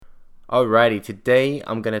Alrighty, today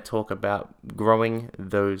I'm going to talk about growing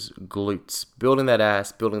those glutes, building that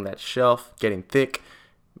ass, building that shelf, getting thick,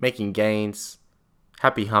 making gains.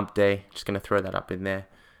 Happy hump day. Just going to throw that up in there.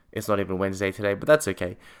 It's not even Wednesday today, but that's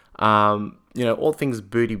okay. All things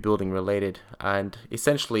booty building related. And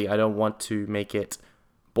essentially, I don't want to make it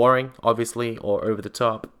boring, obviously, or over the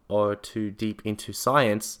top, or too deep into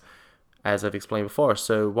science, as I've explained before.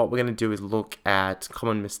 So what we're going to do is look at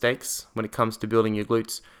common mistakes when it comes to building your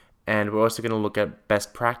glutes. And we're also going to look at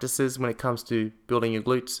best practices when it comes to building your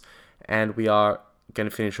glutes. And we are going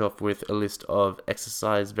to finish off with a list of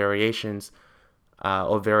exercise variations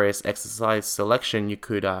or various exercise selection you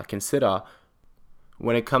could consider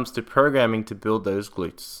when it comes to programming to build those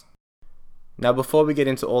glutes. Now, before we get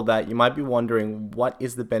into all that, you might be wondering, what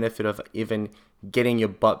is the benefit of even getting your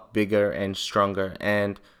butt bigger and stronger?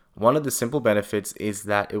 And one of the simple benefits is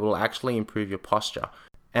that it will actually improve your posture.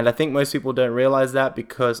 And I think most people don't realize that,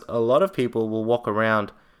 because a lot of people will walk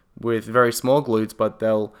around with very small glutes, but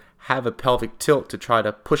they'll have a pelvic tilt to try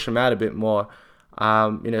to push them out a bit more.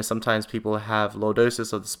 Sometimes people have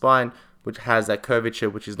lordosis of the spine, which has that curvature,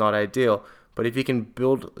 which is not ideal. But if you can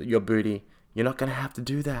build your booty, you're not going to have to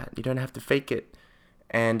do that. You don't have to fake it.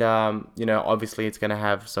 And, obviously it's going to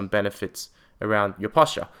have some benefits around your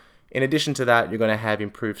posture. In addition to that, you're going to have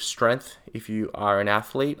improved strength if you are an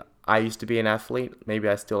athlete. I used to be an athlete, maybe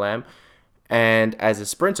I still am, and as a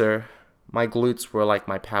sprinter, my glutes were like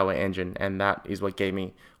my power engine, and that is what gave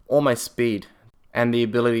me all my speed and the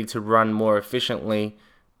ability to run more efficiently,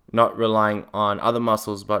 not relying on other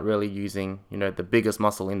muscles, but really using, the biggest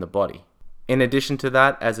muscle in the body. In addition to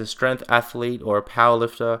that, as a strength athlete or a power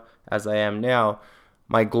lifter, as I am now,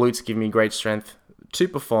 my glutes give me great strength to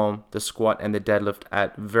perform the squat and the deadlift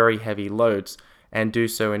at very heavy loads, and do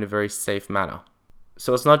so in a very safe manner.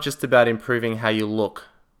 So it's not just about improving how you look.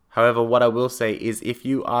 However, what I will say is, if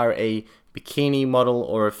you are a bikini model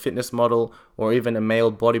or a fitness model or even a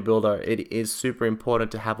male bodybuilder, it is super important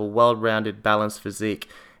to have a well-rounded, balanced physique.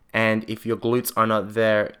 And if your glutes are not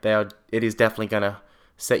there, it is definitely going to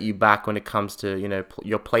set you back when it comes to,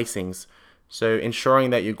 your placings. So ensuring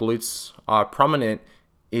that your glutes are prominent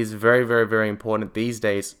is very, very, very important these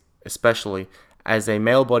days, especially. As a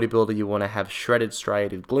male bodybuilder, you want to have shredded,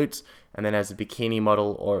 striated glutes. And then as a bikini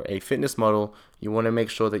model or a fitness model, you want to make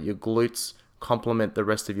sure that your glutes complement the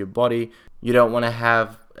rest of your body. You don't want to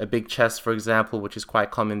have a big chest, for example, which is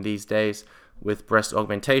quite common these days with breast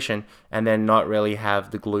augmentation, and then not really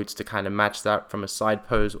have the glutes to kind of match that from a side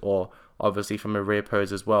pose, or obviously from a rear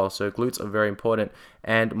pose as well. So glutes are very important,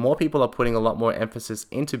 and more people are putting a lot more emphasis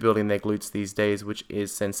into building their glutes these days, which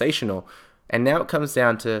is sensational. And now it comes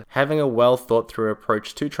down to having a well thought through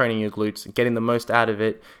approach to training your glutes, getting the most out of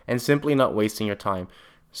it, and simply not wasting your time.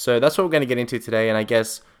 So that's what we're going to get into today, and I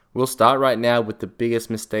guess we'll start right now with the biggest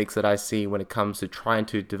mistakes that I see when it comes to trying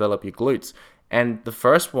to develop your glutes. And the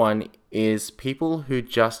first one is people who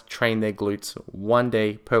just train their glutes one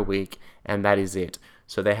day per week, and that is it.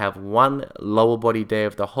 So they have one lower body day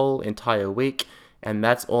of the whole entire week, and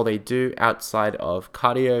that's all they do outside of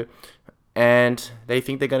cardio, and they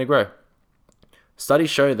think they're going to grow.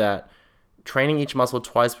 Studies show that training each muscle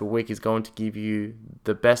twice per week is going to give you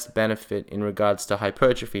the best benefit in regards to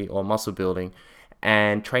hypertrophy or muscle building,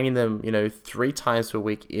 and training them, 3 times per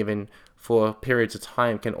week, even for periods of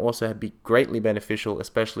time, can also be greatly beneficial,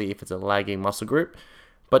 especially if it's a lagging muscle group.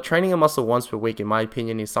 But training a muscle once per week, in my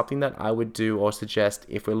opinion, is something that I would do or suggest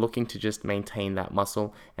if we're looking to just maintain that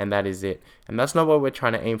muscle, and that is it. And that's not what we're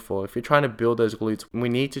trying to aim for. If you're trying to build those glutes, we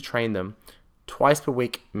need to train them twice per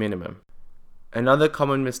week minimum. Another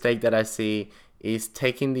common mistake that I see is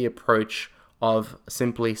taking the approach of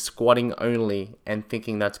simply squatting only and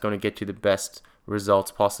thinking that's going to get you the best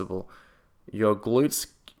results possible. Your glutes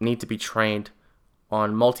need to be trained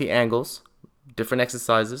on multi-angles, different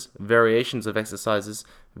exercises, variations of exercises,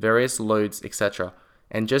 various loads, etc.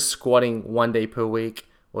 And just squatting one day per week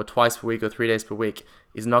or twice per week or 3 days per week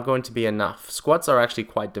is not going to be enough. Squats are actually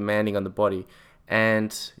quite demanding on the body,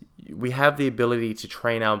 and we have the ability to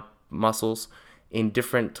train our muscles in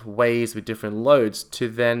different ways with different loads to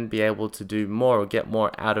then be able to do more or get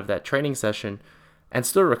more out of that training session and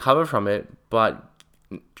still recover from it, but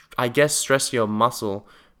I guess stress your muscle,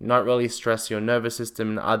 not really stress your nervous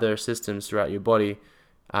system and other systems throughout your body,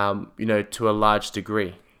 to a large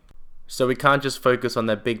degree. So we can't just focus on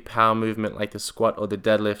that big power movement like the squat or the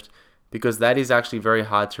deadlift, because that is actually very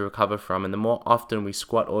hard to recover from. And the more often we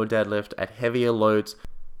squat or deadlift at heavier loads,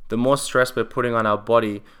 the more stress we're putting on our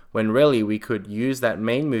body, when really we could use that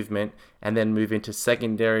main movement and then move into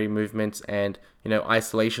secondary movements and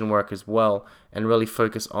isolation work as well, and really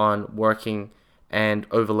focus on working and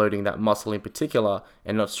overloading that muscle in particular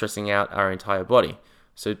and not stressing out our entire body.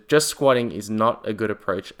 So just squatting is not a good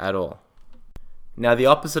approach at all. Now the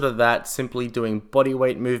opposite of that, simply doing body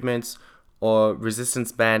weight movements or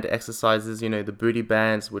resistance band exercises, the booty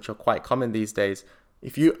bands, which are quite common these days.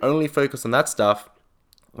 If you only focus on that stuff,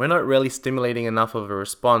 we're not really stimulating enough of a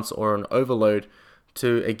response or an overload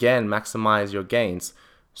to, again, maximize your gains.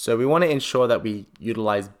 So we want to ensure that we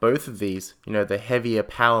utilize both of these, the heavier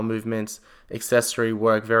power movements, accessory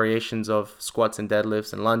work, variations of squats and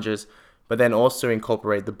deadlifts and lunges, but then also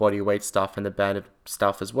incorporate the body weight stuff and the banded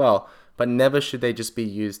stuff as well. But never should they just be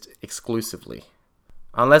used exclusively.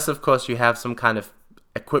 Unless, of course, you have some kind of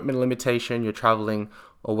equipment limitation, you're traveling,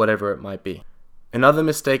 or whatever it might be. Another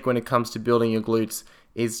mistake when it comes to building your glutes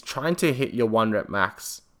is trying to hit your 1 rep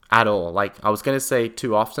max at all. Like I was going to say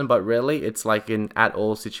too often, but really it's like an at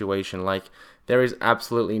all situation. Like there is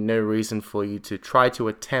absolutely no reason for you to try to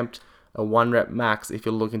attempt a 1 rep max if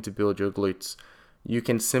you're looking to build your glutes. You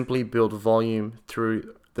can simply build volume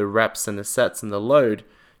through the reps and the sets and the load.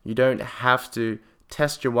 You don't have to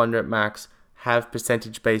test your 1 rep max, have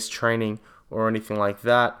percentage-based training or anything like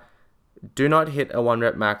that. Do not hit a 1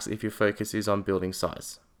 rep max if your focus is on building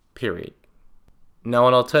size, period. Now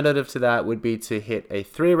an alternative to that would be to hit a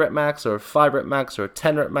 3 rep max or a 5 rep max or a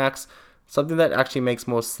 10 rep max, something that actually makes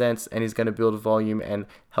more sense and is going to build volume and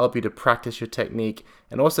help you to practice your technique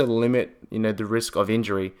and also limit, the risk of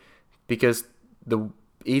injury, because the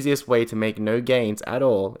easiest way to make no gains at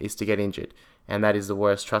all is to get injured, and that is the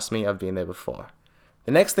worst. Trust me, I've been there before.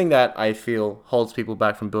 The next thing that I feel holds people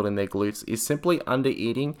back from building their glutes is simply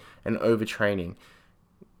undereating and overtraining.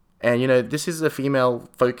 And this is a female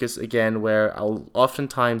focus again, where I'll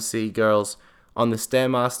oftentimes see girls on the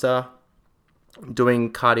Stairmaster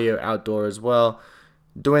doing cardio outdoor as well,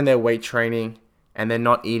 doing their weight training, and they're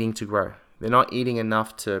not eating to grow. They're not eating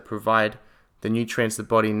enough to provide the nutrients the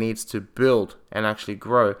body needs to build and actually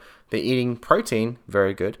grow. They're eating protein,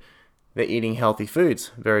 very good. They're eating healthy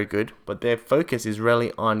foods, very good. But their focus is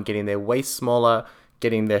really on getting their waist smaller,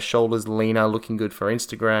 getting their shoulders leaner, looking good for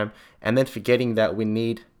Instagram, and then forgetting that we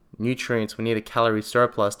need nutrients, we need a calorie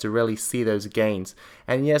surplus to really see those gains.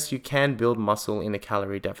 And yes, you can build muscle in a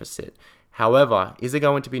calorie deficit. However, is it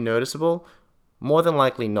going to be noticeable? More than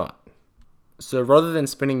likely not. So rather than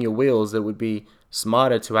spinning your wheels, it would be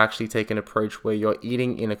smarter to actually take an approach where you're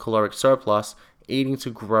eating in a caloric surplus, eating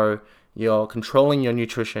to grow, you're controlling your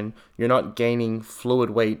nutrition, you're not gaining fluid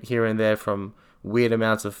weight here and there from weird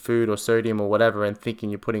amounts of food or sodium or whatever and thinking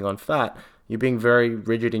you're putting on fat. You're being very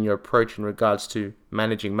rigid in your approach in regards to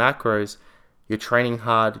managing macros. You're training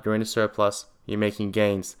hard, you're in a surplus, you're making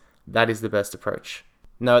gains. That is the best approach.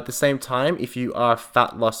 Now at the same time, if you are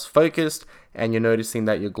fat loss focused and you're noticing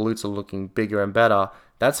that your glutes are looking bigger and better,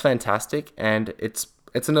 that's fantastic, and it's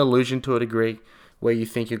an illusion to a degree where you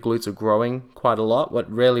think your glutes are growing quite a lot,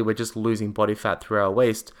 but really we're just losing body fat through our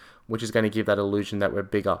waist, which is going to give that illusion that we're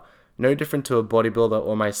bigger. No different to a bodybuilder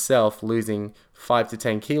or myself losing 5 to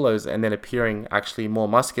 10 kilos and then appearing actually more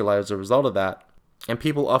muscular as a result of that. And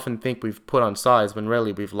people often think we've put on size when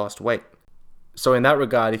really we've lost weight. So in that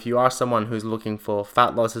regard, if you are someone who's looking for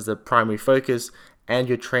fat loss as a primary focus and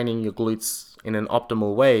you're training your glutes in an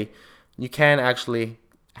optimal way, you can actually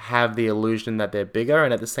have the illusion that they're bigger,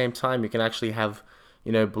 and at the same time you can actually have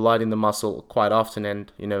blood in the muscle quite often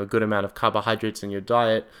and a good amount of carbohydrates in your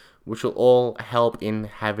diet, which will all help in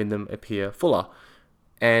having them appear fuller.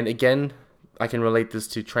 And again, I can relate this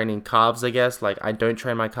to training calves, I guess. Like, I don't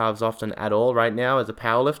train my calves often at all right now as a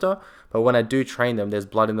powerlifter, but when I do train them, there's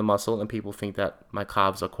blood in the muscle and people think that my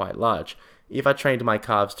calves are quite large. If I trained my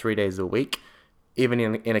calves 3 days a week, even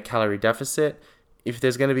in a calorie deficit, if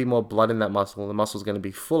there's going to be more blood in that muscle, the muscle's going to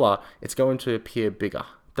be fuller, it's going to appear bigger.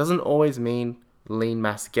 Doesn't always mean lean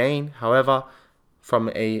mass gain. However,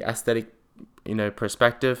 from a aesthetic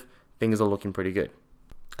perspective, things are looking pretty good.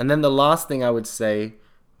 And then the last thing I would say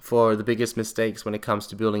for the biggest mistakes when it comes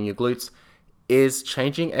to building your glutes is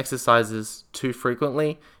changing exercises too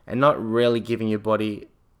frequently and not really giving your body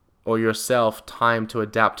or yourself time to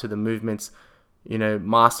adapt to the movements,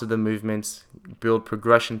 master the movements, build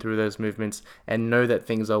progression through those movements, and know that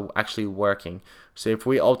things are actually working. So if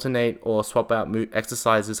we alternate or swap out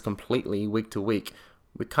exercises completely week to week,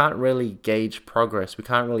 we can't really gauge progress. We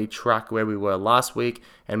can't really track where we were last week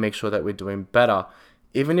and make sure that we're doing better.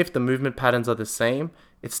 Even if the movement patterns are the same,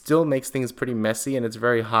 it still makes things pretty messy, and it's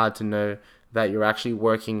very hard to know that you're actually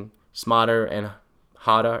working smarter and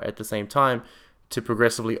harder at the same time to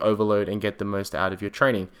progressively overload and get the most out of your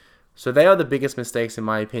training. So they are the biggest mistakes in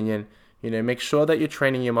my opinion. Make sure that you're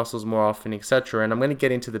training your muscles more often, etc. And I'm going to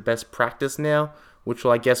get into the best practice now, which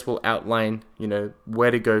will outline,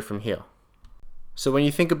 where to go from here. So when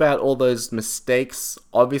you think about all those mistakes,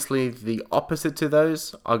 obviously the opposite to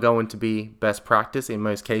those are going to be best practice in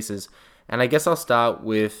most cases. And I guess I'll start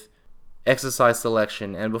with exercise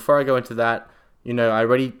selection. And before I go into that, I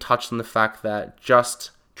already touched on the fact that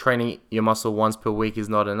just training your muscle once per week is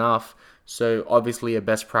not enough. So obviously a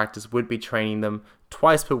best practice would be training them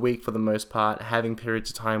twice per week for the most part, having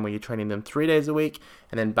periods of time where you're training them 3 days a week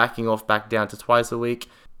and then backing off back down to twice a week,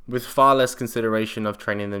 with far less consideration of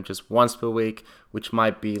training them just once per week, which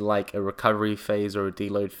might be like a recovery phase or a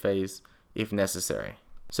deload phase if necessary.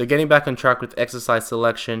 So getting back on track with exercise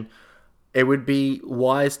selection, it would be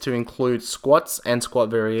wise to include squats and squat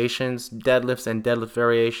variations, deadlifts and deadlift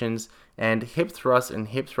variations, and hip thrusts and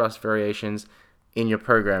hip thrust variations in your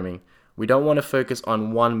programming. We don't want to focus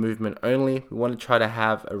on one movement only. We want to try to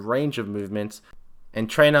have a range of movements and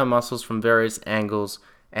train our muscles from various angles,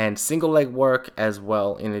 and single leg work as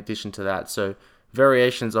well in addition to that. So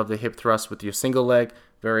variations of the hip thrust with your single leg,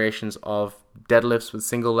 variations of deadlifts with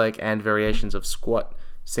single leg, and variations of squat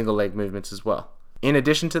single leg movements as well. In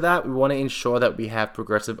addition to that, we want to ensure that we have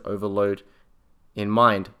progressive overload in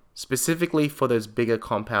mind, specifically for those bigger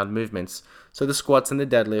compound movements. So the squats and the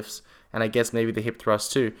deadlifts, and I guess maybe the hip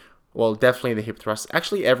thrust too. Well, definitely the hip thrust.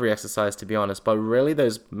 Actually, every exercise, to be honest, but really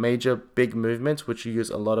those major big movements, which you use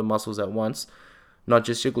a lot of muscles at once, not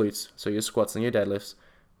just your glutes, so your squats and your deadlifts.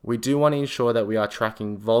 We do want to ensure that we are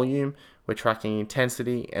tracking volume, we're tracking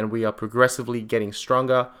intensity, and we are progressively getting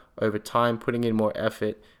stronger over time, putting in more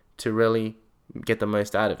effort to really get the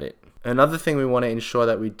most out of it. Another thing we want to ensure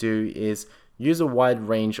that we do is use a wide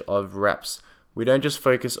range of reps. We don't just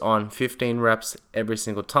focus on 15 reps every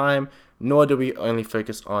single time, nor do we only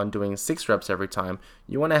focus on doing 6 reps every time.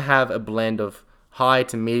 You want to have a blend of high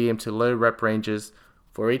to medium to low rep ranges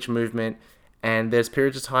for each movement. And there's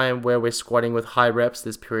periods of time where we're squatting with high reps.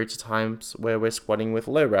 There's periods of times where we're squatting with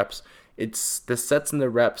low reps. It's the sets and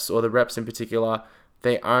the reps, or the reps in particular,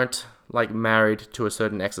 they aren't like married to a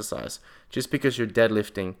certain exercise. Just because you're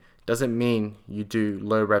deadlifting doesn't mean you do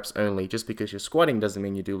low reps only. Just because you're squatting doesn't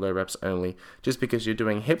mean you do low reps only. Just because you're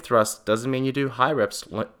doing hip thrust doesn't mean you do high reps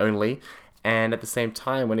only. And at the same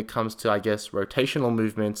time, when it comes to, I guess, rotational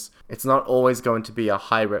movements, it's not always going to be a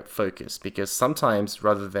high rep focus, because sometimes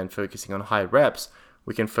rather than focusing on high reps,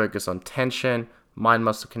 we can focus on tension,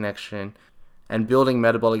 mind-muscle connection, and building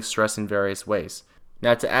metabolic stress in various ways.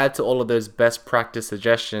 Now, to add to all of those best practice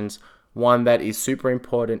suggestions, one that is super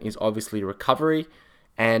important is obviously recovery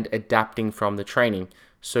and adapting from the training.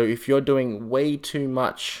 So if you're doing way too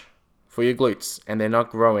much for your glutes and they're not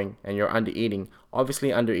growing and you're under eating,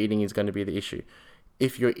 obviously under eating is going to be the issue.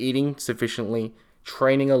 If you're eating sufficiently,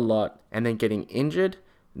 training a lot, and then getting injured,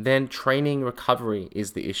 then training recovery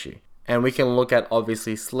is the issue. And we can look at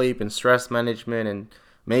obviously sleep and stress management and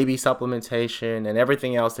maybe supplementation and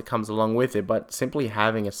everything else that comes along with it, but simply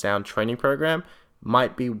having a sound training program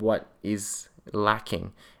might be what is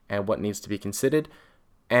lacking and what needs to be considered.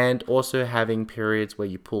 And also having periods where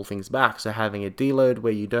you pull things back. So having a deload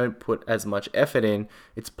where you don't put as much effort in,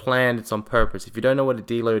 it's planned, it's on purpose. If you don't know what a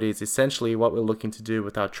deload is, essentially what we're looking to do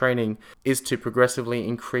with our training is to progressively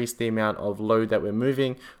increase the amount of load that we're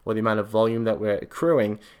moving or the amount of volume that we're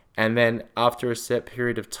accruing. And then after a set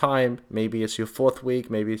period of time, maybe it's your 4th week,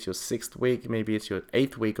 maybe it's your 6th week, maybe it's your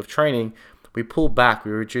 8th week of training, we pull back,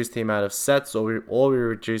 we reduce the amount of sets, or we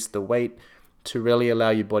reduce the weight to really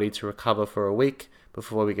allow your body to recover for a week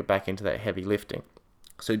before we get back into that heavy lifting.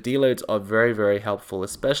 So deloads are very, very helpful,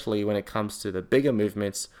 especially when it comes to the bigger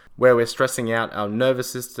movements where we're stressing out our nervous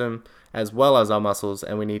system as well as our muscles,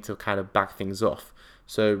 and we need to kind of back things off.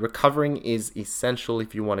 So recovering is essential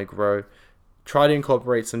if you want to grow. Try to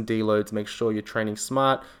incorporate some deloads. Make sure you're training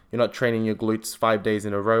smart. You're not training your glutes 5 days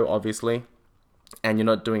in a row, obviously, and you're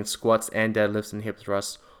not doing squats and deadlifts and hip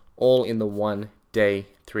thrusts all in the one day,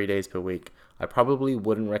 3 days per week. I probably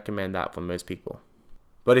wouldn't recommend that for most people.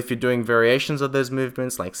 But if you're doing variations of those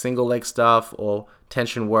movements like single leg stuff or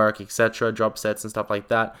tension work, etc., drop sets and stuff like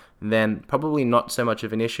that, then probably not so much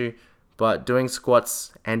of an issue. But doing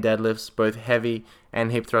squats and deadlifts, both heavy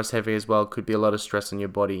and hip thrust heavy as well, could be a lot of stress on your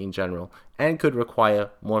body in general and could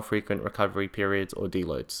require more frequent recovery periods or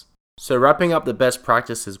deloads. So wrapping up the best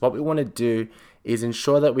practices, what we want to do is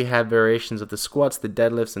ensure that we have variations of the squats, the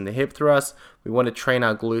deadlifts, and the hip thrusts. We want to train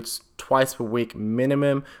our glutes twice per week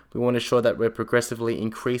minimum. We want to ensure that we're progressively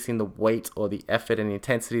increasing the weight or the effort and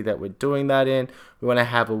intensity that we're doing that in. We want to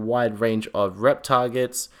have a wide range of rep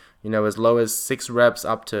targets, as low as 6 reps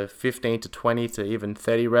up to 15 to 20 to even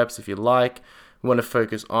 30 reps if you like. We want to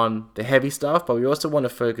focus on the heavy stuff, but we also want to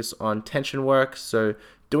focus on tension work. So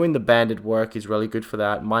doing the banded work is really good for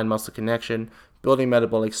that, mind-muscle connection, building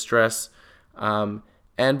metabolic stress,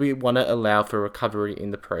 and we want to allow for recovery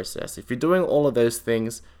in the process. If you're doing all of those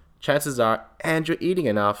things, chances are, and you're eating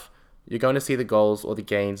enough, you're going to see the goals or the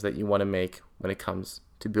gains that you want to make when it comes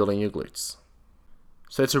to building your glutes.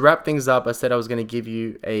 So to wrap things up, I said I was going to give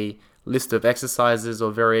you a list of exercises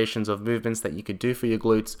or variations of movements that you could do for your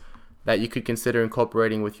glutes that you could consider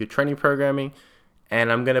incorporating with your training programming.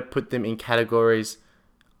 And I'm going to put them in categories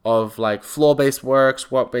of like floor-based work,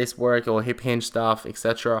 squat-based work, or hip hinge stuff,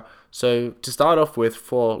 etc. So to start off with,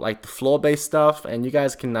 for like the floor-based stuff, and you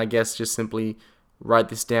guys can, I guess, just simply write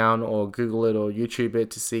this down or Google it or YouTube it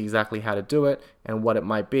to see exactly how to do it and what it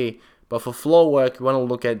might be. But for floor work, you want to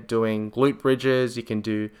look at doing glute bridges. You can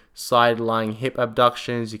do side-lying hip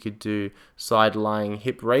abductions. You could do side-lying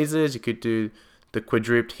hip raises. You could do the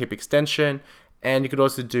quadruped hip extension. And you could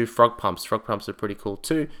also do frog pumps. Frog pumps are pretty cool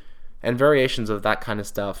too. And variations of that kind of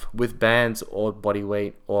stuff with bands or body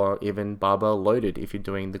weight or even barbell loaded if you're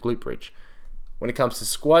doing the glute bridge. When it comes to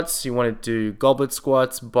squats, you want to do goblet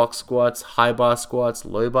squats, box squats, high bar squats,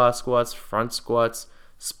 low bar squats, front squats,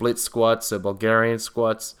 split squats, so Bulgarian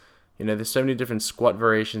squats. There's so many different squat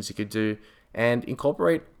variations you could do, and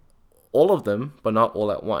incorporate all of them, but not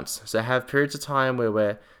all at once. So have periods of time where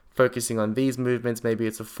we're focusing on these movements. Maybe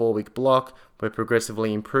it's a 4-week block. We're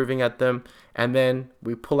progressively improving at them. And then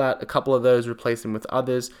we pull out a couple of those, replace them with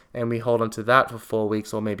others, and we hold on to that for 4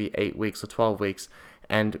 weeks or maybe 8 weeks or 12 weeks.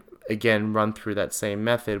 And again, run through that same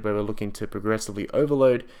method where we're looking to progressively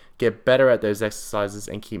overload, get better at those exercises,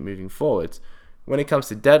 and keep moving forwards. When it comes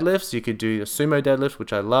to deadlifts, you could do a sumo deadlift,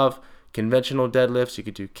 which I love, conventional deadlifts, you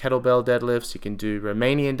could do kettlebell deadlifts, you can do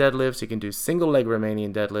Romanian deadlifts, you can do single leg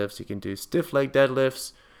Romanian deadlifts, you can do stiff leg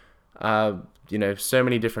deadlifts, so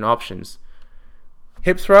many different options.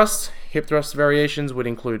 Hip thrust variations would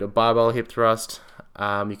include a barbell hip thrust,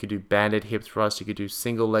 you could do banded hip thrust, you could do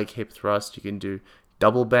single leg hip thrust, you can do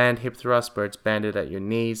double band hip thrust where it's banded at your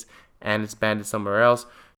knees and it's banded somewhere else.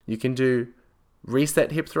 You can do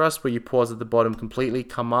reset hip thrust where you pause at the bottom completely,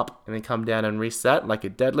 come up and then come down and reset like a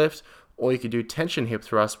deadlift, or you could do tension hip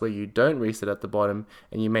thrust where you don't reset at the bottom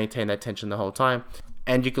and you maintain that tension the whole time.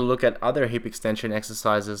 And you can look at other hip extension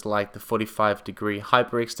exercises like the 45-degree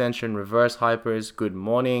hyperextension, reverse hypers, good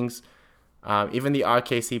mornings. Even the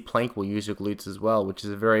RKC plank will use your glutes as well, which is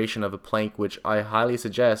a variation of a plank which I highly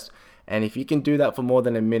suggest. And if you can do that for more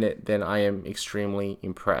than a minute, then I am extremely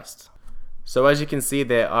impressed. So as you can see,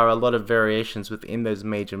 there are a lot of variations within those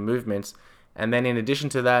major movements. And then in addition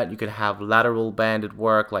to that, you could have lateral banded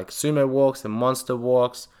work like sumo walks and monster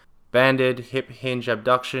walks, banded hip hinge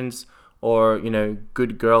abductions, or,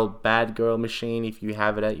 good girl, bad girl machine if you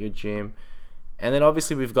have it at your gym. And then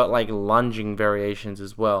obviously we've got like lunging variations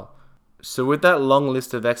as well. So with that long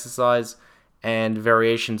list of exercise and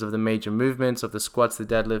variations of the major movements of the squats, the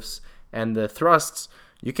deadlifts, and the thrusts,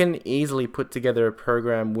 you can easily put together a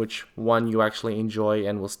program which, 1, you actually enjoy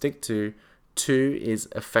and will stick to, 2, is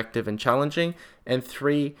effective and challenging, and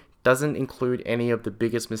 3, doesn't include any of the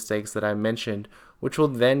biggest mistakes that I mentioned, which will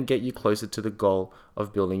then get you closer to the goal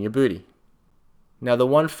of building your booty. Now, the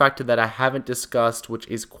one factor that I haven't discussed, which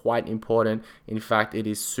is quite important, in fact, it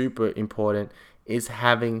is super important, is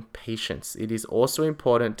having patience. It is also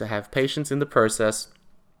important to have patience in the process.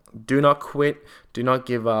 Do not quit. Do not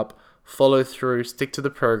give up. Follow through. Stick to the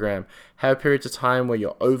program. Have periods of time where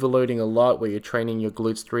you're overloading a lot, where you're training your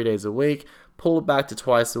glutes 3 days a week. Pull it back to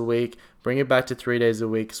twice a week. Bring it back to 3 days a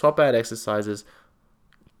week. Swap out exercises.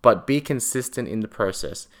 But be consistent in the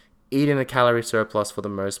process. Eat in a calorie surplus for the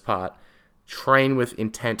most part. Train with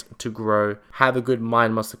intent to grow. Have a good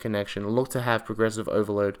mind-muscle connection. Look to have progressive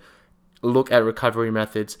overload. Look at recovery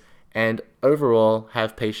methods. And overall,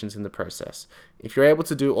 have patience in the process. If you're able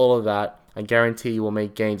to do all of that, I guarantee you will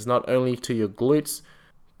make gains not only to your glutes,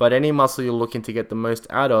 but any muscle you're looking to get the most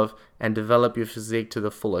out of and develop your physique to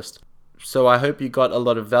the fullest. So I hope you got a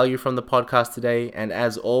lot of value from the podcast today. And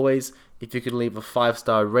as always, if you could leave a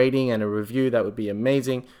 5-star rating and a review, that would be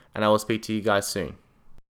amazing. And I will speak to you guys soon.